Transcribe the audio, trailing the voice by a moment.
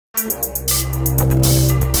The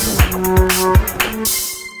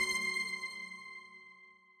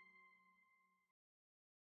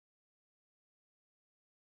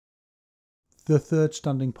third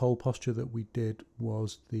standing pole posture that we did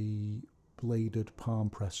was the bladed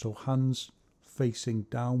palm press. So hands facing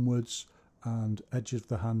downwards and edge of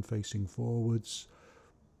the hand facing forwards,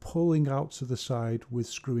 pulling out to the side with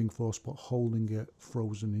screwing force but holding it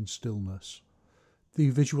frozen in stillness. The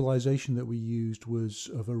visualization that we used was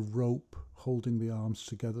of a rope holding the arms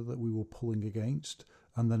together that we were pulling against,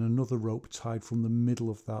 and then another rope tied from the middle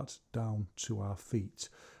of that down to our feet.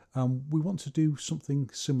 We want to do something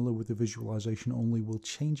similar with the visualization, only we'll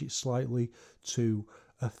change it slightly to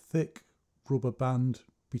a thick rubber band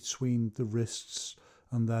between the wrists,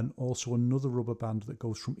 and then also another rubber band that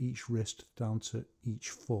goes from each wrist down to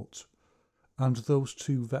each foot. And those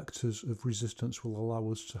two vectors of resistance will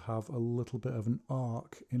allow us to have a little bit of an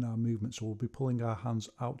arc in our movement. So we'll be pulling our hands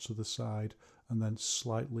out to the side and then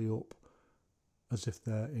slightly up as if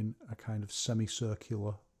they're in a kind of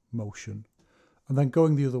semicircular motion. And then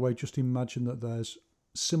going the other way, just imagine that there's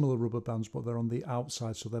similar rubber bands, but they're on the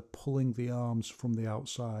outside. So they're pulling the arms from the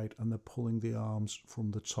outside and they're pulling the arms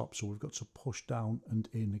from the top. So we've got to push down and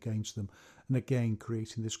in against them. And again,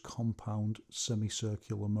 creating this compound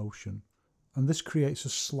semicircular motion. And this creates a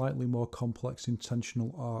slightly more complex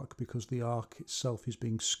intentional arc because the arc itself is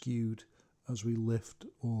being skewed as we lift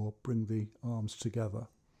or bring the arms together.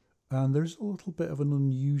 And there's a little bit of an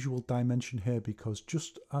unusual dimension here because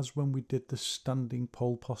just as when we did the standing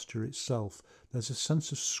pole posture itself, there's a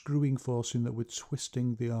sense of screwing force in that we're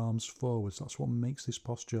twisting the arms forwards. That's what makes this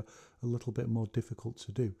posture a little bit more difficult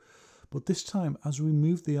to do. But this time, as we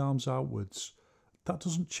move the arms outwards, that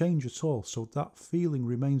doesn't change at all. So that feeling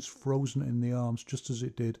remains frozen in the arms just as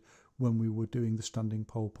it did when we were doing the standing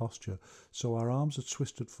pole posture. So our arms are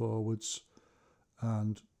twisted forwards,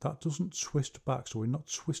 and that doesn't twist back, so we're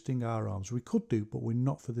not twisting our arms. We could do, but we're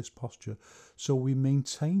not for this posture. So we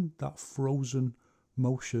maintain that frozen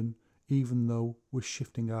motion even though we're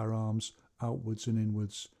shifting our arms outwards and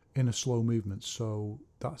inwards in a slow movement. So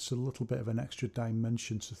that's a little bit of an extra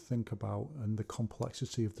dimension to think about, and the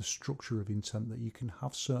complexity of the structure of intent, that you can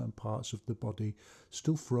have certain parts of the body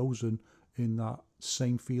still frozen in that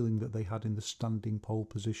same feeling that they had in the standing pole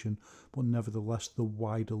position, but nevertheless the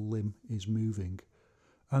wider limb is moving.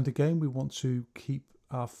 And again, we want to keep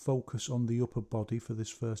our focus on the upper body for this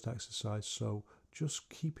first exercise. So just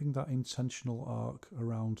keeping that intentional arc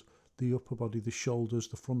around the upper body, the shoulders,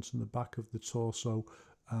 the front and the back of the torso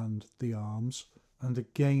and the arms. And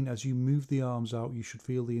again, as you move the arms out, you should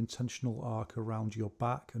feel the intentional arc around your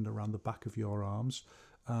back and around the back of your arms.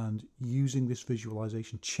 And using this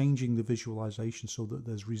visualization, changing the visualization so that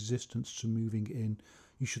there's resistance to moving in,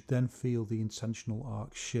 you should then feel the intentional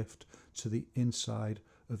arc shift to the inside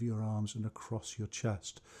of your arms and across your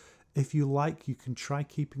chest. If you like, you can try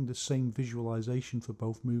keeping the same visualization for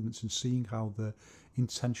both movements and seeing how the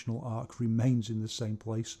intentional arc remains in the same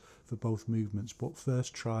place for both movements. But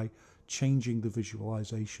first try changing the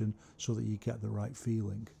visualization so that you get the right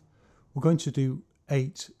feeling. We're going to do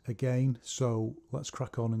 8 again, so let's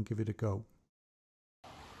crack on and give it a go.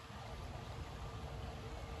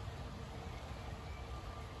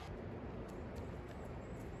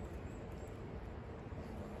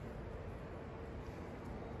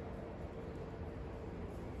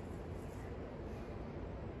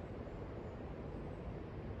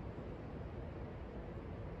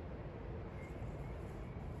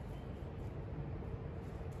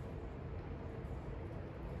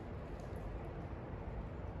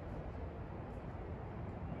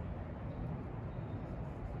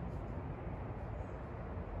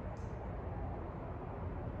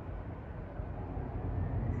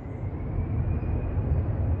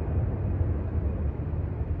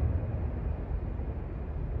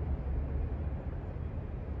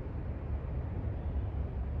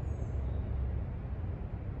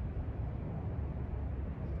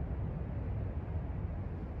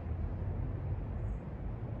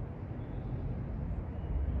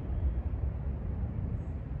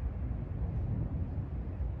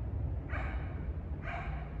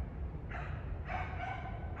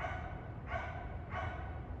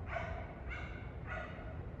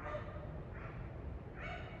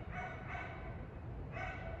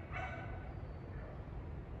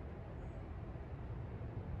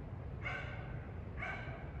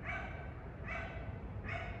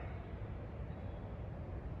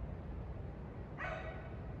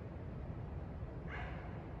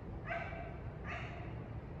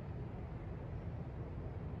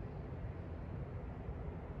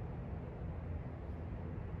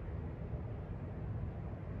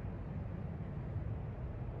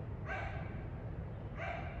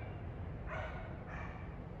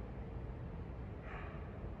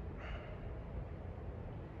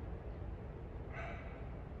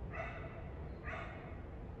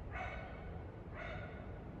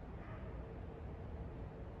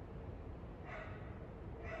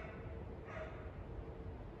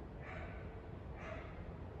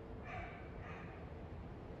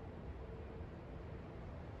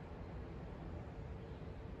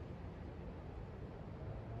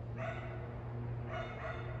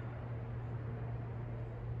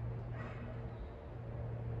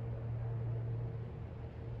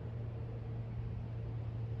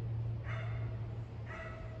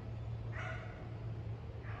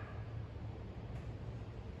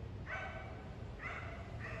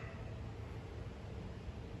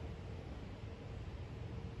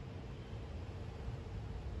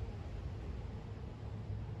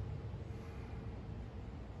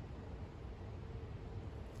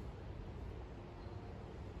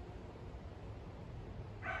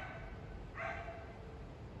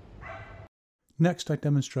 Next, I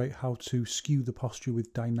demonstrate how to skew the posture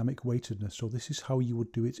with dynamic weightedness. So this is how you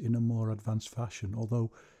would do it in a more advanced fashion. Although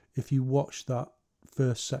if you watch that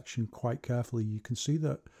first section quite carefully, you can see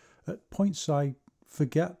that at points I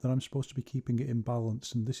forget that I'm supposed to be keeping it in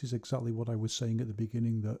balance. And this is exactly what I was saying at the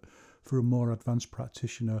beginning, that for a more advanced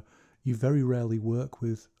practitioner, you very rarely work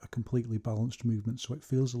with a completely balanced movement. So it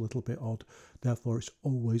feels a little bit odd. Therefore, it's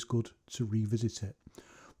always good to revisit it.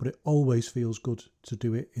 But it always feels good to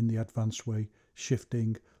do it in the advanced way,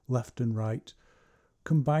 shifting left and right,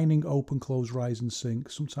 combining open, close, rise and sink,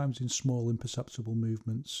 sometimes in small imperceptible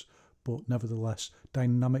movements, but nevertheless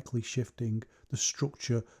dynamically shifting the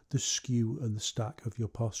structure, the skew and the stack of your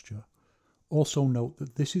posture. Also note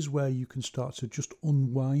that this is where you can start to just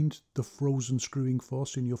unwind the frozen screwing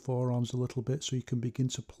force in your forearms a little bit, so you can begin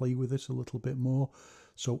to play with it a little bit more.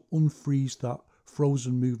 So unfreeze that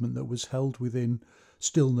frozen movement that was held within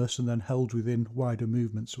stillness and then held within wider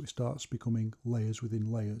movement, so it starts becoming layers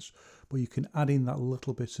within layers. But you can add in that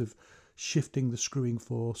little bit of shifting the screwing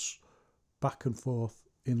force back and forth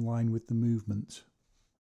in line with the movement.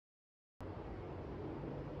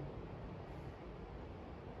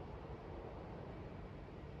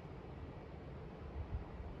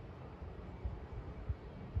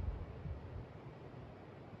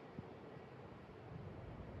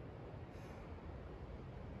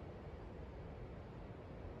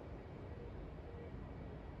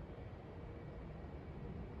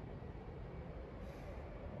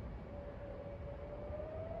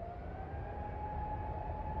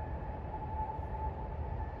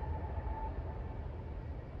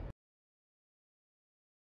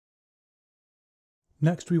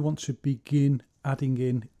 Next, we want to begin adding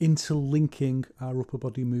in, interlinking our upper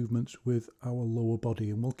body movements with our lower body.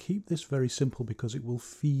 And we'll keep this very simple because it will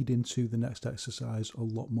feed into the next exercise a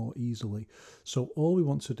lot more easily. So all we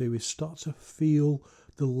want to do is start to feel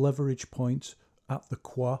the leverage point at the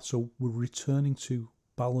quad. So we're returning to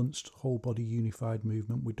balanced whole body unified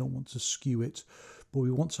movement. We don't want to skew it, but we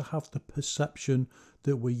want to have the perception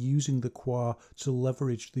that we're using the quad to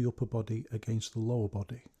leverage the upper body against the lower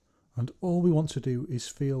body. And all we want to do is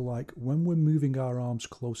feel like when we're moving our arms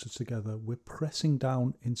closer together, we're pressing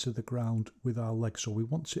down into the ground with our legs. So we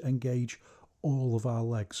want to engage all of our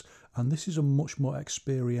legs. And this is a much more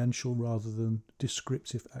experiential rather than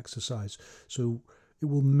descriptive exercise. So it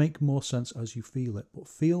will make more sense as you feel it. But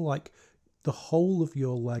feel like the whole of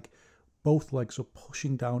your leg, both legs are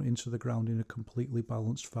pushing down into the ground in a completely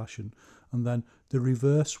balanced fashion. And then the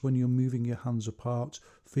reverse, when you're moving your hands apart,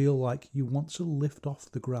 feel like you want to lift off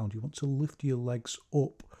the ground. You want to lift your legs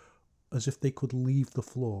up as if they could leave the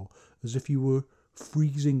floor, as if you were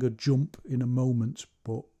freezing a jump in a moment,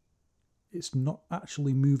 but it's not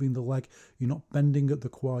actually moving the leg. You're not bending at the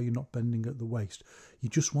quad, you're not bending at the waist. You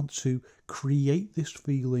just want to create this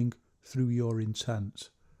feeling through your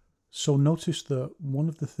intent. So notice that one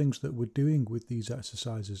of the things that we're doing with these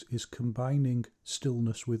exercises is combining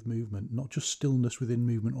stillness with movement, not just stillness within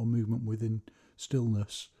movement or movement within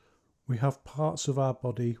stillness. We have parts of our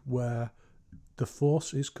body where the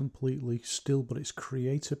force is completely still, but it's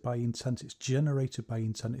created by intent, it's generated by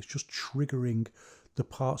intent, it's just triggering the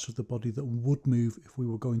parts of the body that would move if we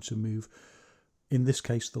were going to move. In this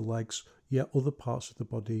case, the legs, yet other parts of the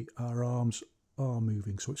body, our arms, are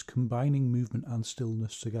moving. So it's combining movement and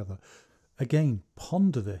stillness together. Again,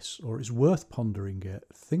 ponder this, or it's worth pondering it.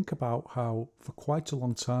 Think about how for quite a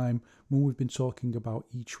long time, when we've been talking about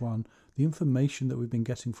Yiquan, the information that we've been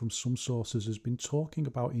getting from some sources has been talking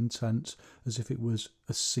about intent as if it was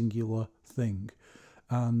a singular thing.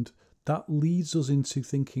 And that leads us into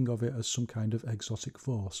thinking of it as some kind of exotic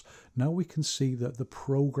force. Now we can see that the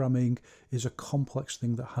programming is a complex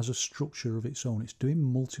thing that has a structure of its own. It's doing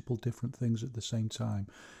multiple different things at the same time.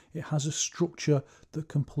 It has a structure that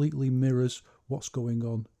completely mirrors what's going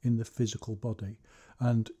on in the physical body.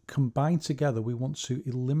 And combined together, we want to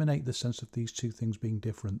eliminate the sense of these two things being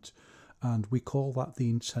different. And we call that the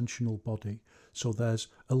intentional body. So there's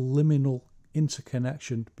a liminal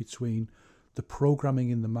interconnection between the programming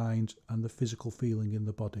in the mind and the physical feeling in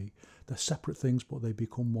the body. They're separate things, but they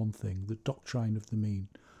become one thing, the doctrine of the mean,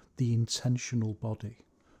 the intentional body.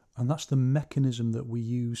 And that's the mechanism that we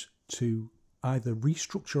use to either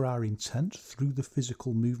restructure our intent through the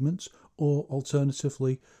physical movement, or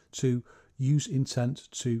alternatively to use intent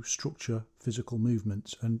to structure physical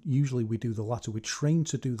movements. And usually we do the latter. We train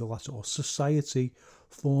to do the latter, or society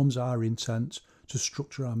forms our intent to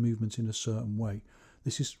structure our movement in a certain way.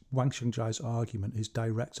 This is Wang Xiangjai's argument, his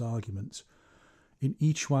direct argument. In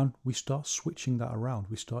each one, we start switching that around.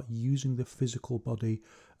 We start using the physical body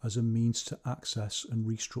as a means to access and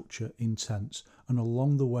restructure intent. And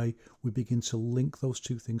along the way, we begin to link those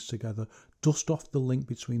two things together, dust off the link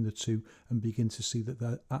between the two, and begin to see that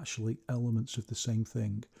they're actually elements of the same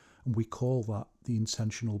thing. And we call that the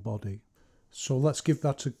intentional body. So let's give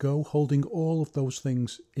that a go, holding all of those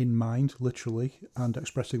things in mind, literally, and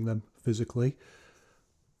expressing them physically.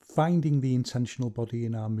 Finding the intentional body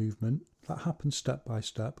in our movement. That happens step by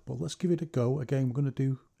step, but let's give it a go. Again, we're going to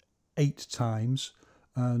do 8 times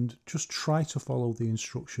and just try to follow the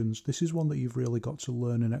instructions. This is one that you've really got to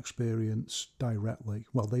learn and experience directly.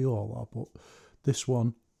 Well, they all are, but this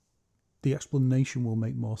one, the explanation will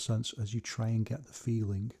make more sense as you try and get the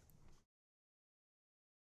feeling.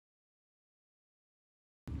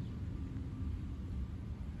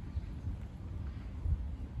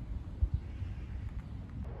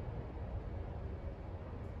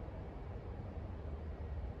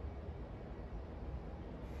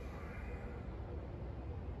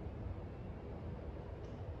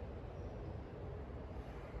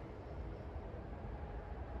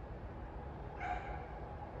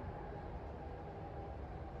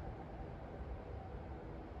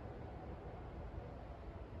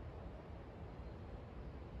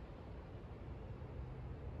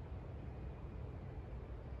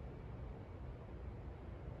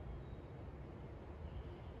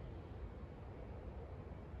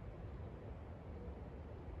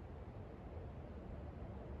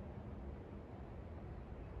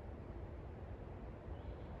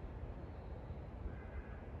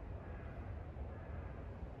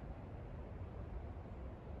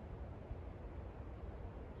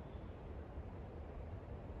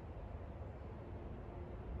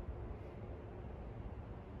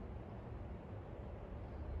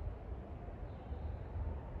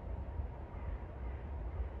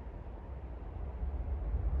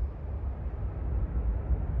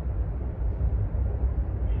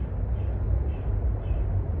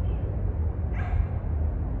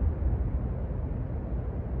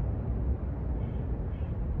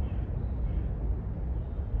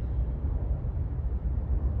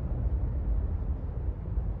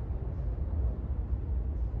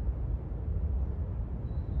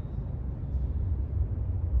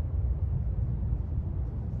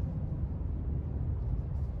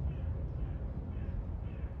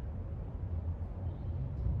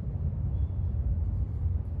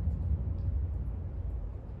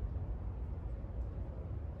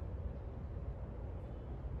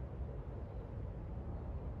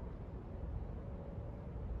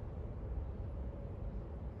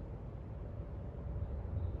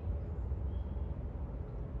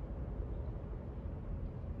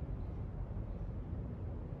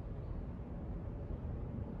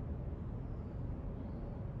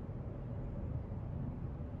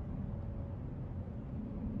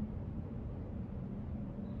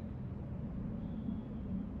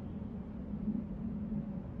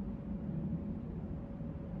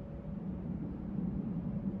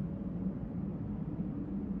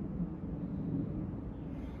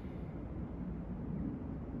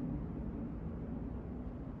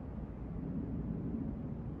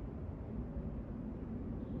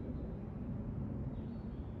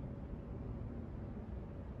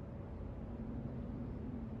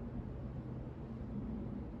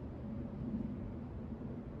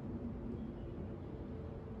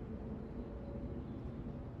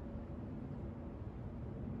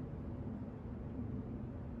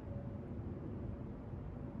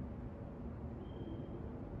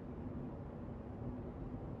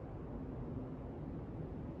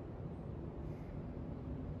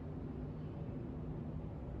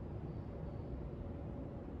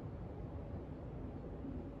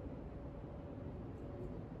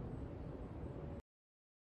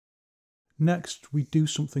 Next, we do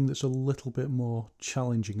something that's a little bit more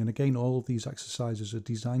challenging. And again, all of these exercises are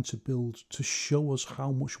designed to show us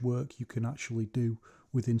how much work you can actually do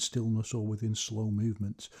within stillness or within slow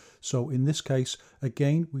movement. So in this case,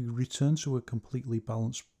 again, we return to a completely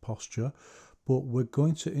balanced posture, but we're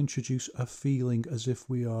going to introduce a feeling as if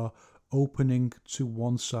we are opening to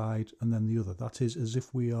one side and then the other. That is, as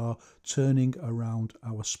if we are turning around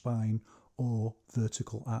our spine or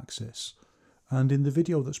vertical axis. And in the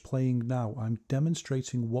video that's playing now, I'm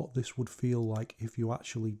demonstrating what this would feel like if you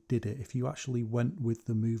actually did it, if you actually went with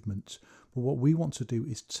the movement. But what we want to do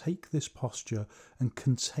is take this posture and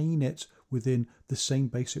contain it within the same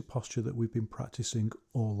basic posture that we've been practicing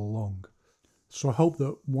all along. So I hope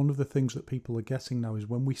that one of the things that people are getting now is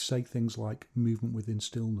when we say things like movement within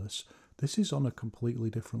stillness, this is on a completely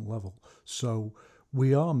different level. So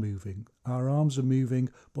We are moving, our arms are moving,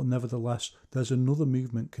 but nevertheless there's another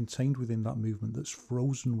movement contained within that movement that's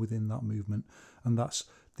frozen within that movement, and that's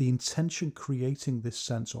the intention creating this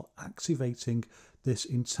sense or activating this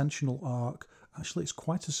intentional arc. Actually, it's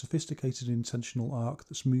quite a sophisticated intentional arc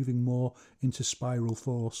that's moving more into spiral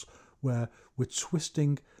force, where we're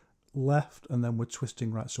twisting left and then we're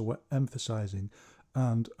twisting right, so we're emphasizing.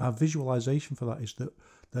 And our visualization for that is that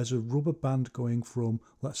there's a rubber band going from,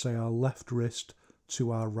 let's say, our left wrist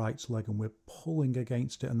to our right leg, and we're pulling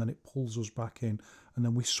against it, and then it pulls us back in. And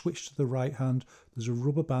then we switch to the right hand, there's a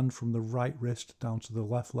rubber band from the right wrist down to the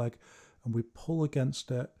left leg, and we pull against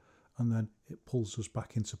it, and then it pulls us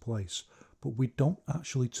back into place. But we don't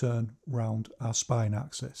actually turn round our spine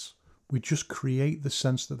axis. We just create the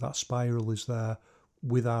sense that that spiral is there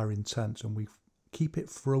with our intent, and we keep it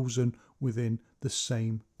frozen within the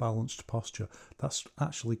same balanced posture. That's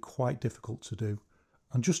actually quite difficult to do.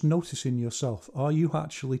 And just notice in yourself, are you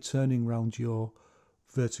actually turning round your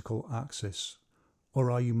vertical axis,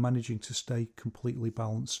 or are you managing to stay completely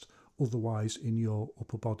balanced otherwise in your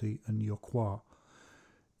upper body and your qua?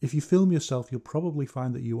 If you film yourself, you'll probably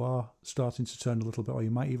find that you are starting to turn a little bit, or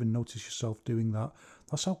you might even notice yourself doing that.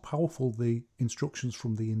 That's how powerful the instructions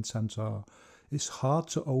from the intent are. It's hard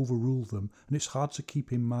to overrule them, and it's hard to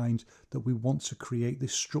keep in mind that we want to create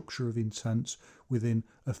this structure of intent within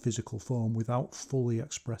a physical form without fully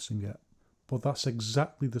expressing it. But that's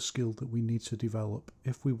exactly the skill that we need to develop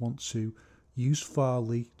if we want to use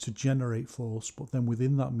Farley to generate force, but then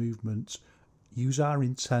within that movement, use our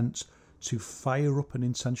intent to fire up an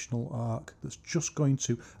intentional arc that's just going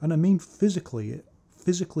to, and I mean physically, it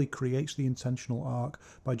physically creates the intentional arc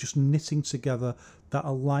by just knitting together that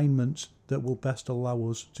alignment that will best allow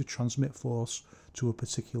us to transmit force to a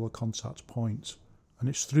particular contact point. And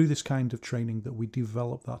it's through this kind of training that we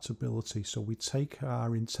develop that ability. So we take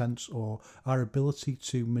our intent, or our ability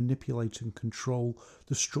to manipulate and control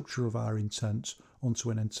the structure of our intent, onto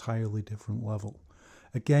an entirely different level.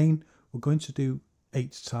 Again, we're going to do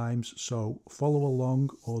 8 times, so follow along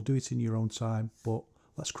or do it in your own time, but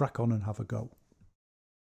let's crack on and have a go.